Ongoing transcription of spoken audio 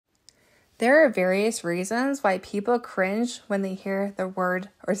There are various reasons why people cringe when they hear the word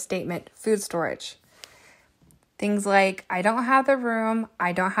or statement food storage. Things like, I don't have the room,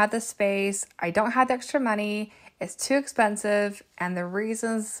 I don't have the space, I don't have the extra money, it's too expensive, and the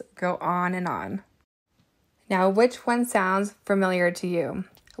reasons go on and on. Now, which one sounds familiar to you?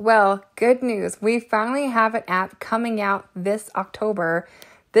 Well, good news. We finally have an app coming out this October,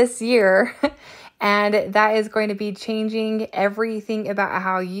 this year, and that is going to be changing everything about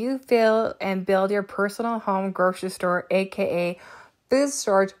how you feel and build your personal home grocery store, aka food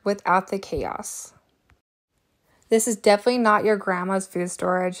storage, without the chaos. This is definitely not your grandma's food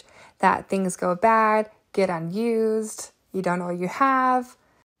storage that things go bad, get unused, you don't know what you have.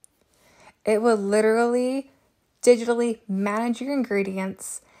 It will literally digitally manage your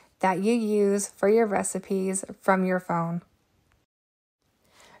ingredients that you use for your recipes from your phone.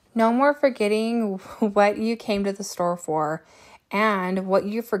 No more forgetting what you came to the store for and what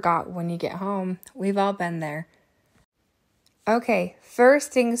you forgot when you get home. We've all been there. Okay,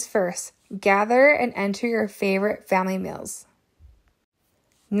 first things first. Gather and enter your favorite family meals.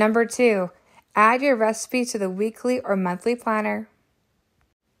 Number 2, add your recipe to the weekly or monthly planner.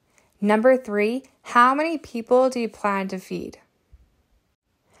 Number 3, how many people do you plan to feed?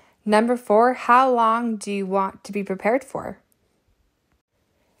 Number 4, how long do you want to be prepared for?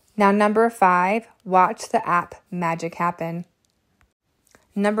 Now, number 5, watch the app magic happen.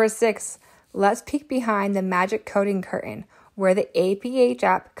 Number 6, let's peek behind the magic coding curtain where the APH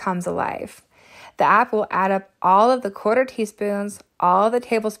app comes alive. The app will add up all of the quarter teaspoons, all of the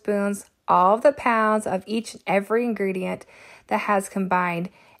tablespoons, all of the pounds of each and every ingredient that has combined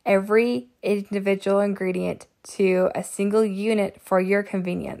every individual ingredient to a single unit for your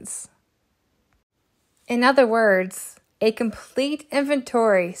convenience. In other words, a complete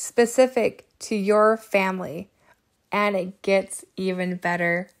inventory specific to your family, and it gets even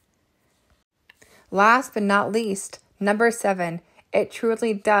better. Last but not least, number 7, it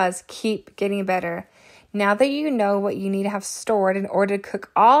truly does keep getting better. Now that you know what you need to have stored in order to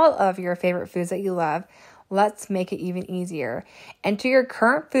cook all of your favorite foods that you love, let's make it even easier. Enter your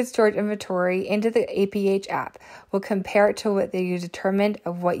current food storage inventory into the APH app. We'll compare it to what you determined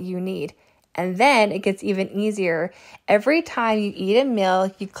of what you need. And then it gets even easier. Every time you eat a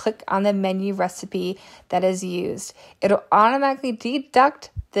meal, you click on the menu recipe that is used. It'll automatically deduct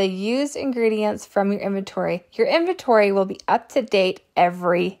the used ingredients from your inventory. Your inventory will be up to date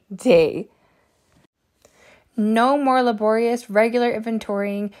every day. No more laborious regular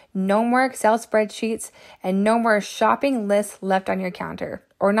inventorying, no more Excel spreadsheets, and no more shopping lists left on your counter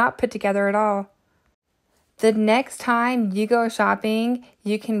or not put together at all. The next time you go shopping,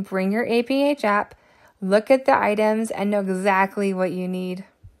 you can bring your APH app, look at the items, and know exactly what you need.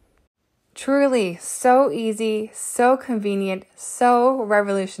 Truly, so easy, so convenient, so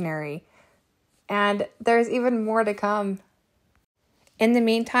revolutionary. And there's even more to come. In the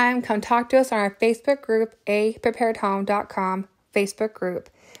meantime, come talk to us on our Facebook group, apreparedhome.com Facebook group.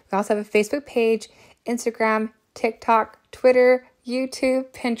 We also have a Facebook page, Instagram, TikTok, Twitter,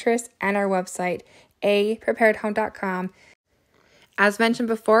 YouTube, Pinterest, and our website, apreparedhome.com. As mentioned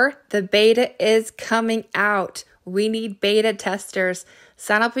before, the beta is coming out. We need beta testers.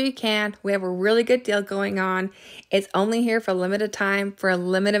 Sign up if you can. We have a really good deal going on. It's only here for a limited time for a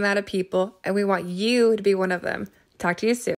limited amount of people, and we want you to be one of them. Talk to you soon.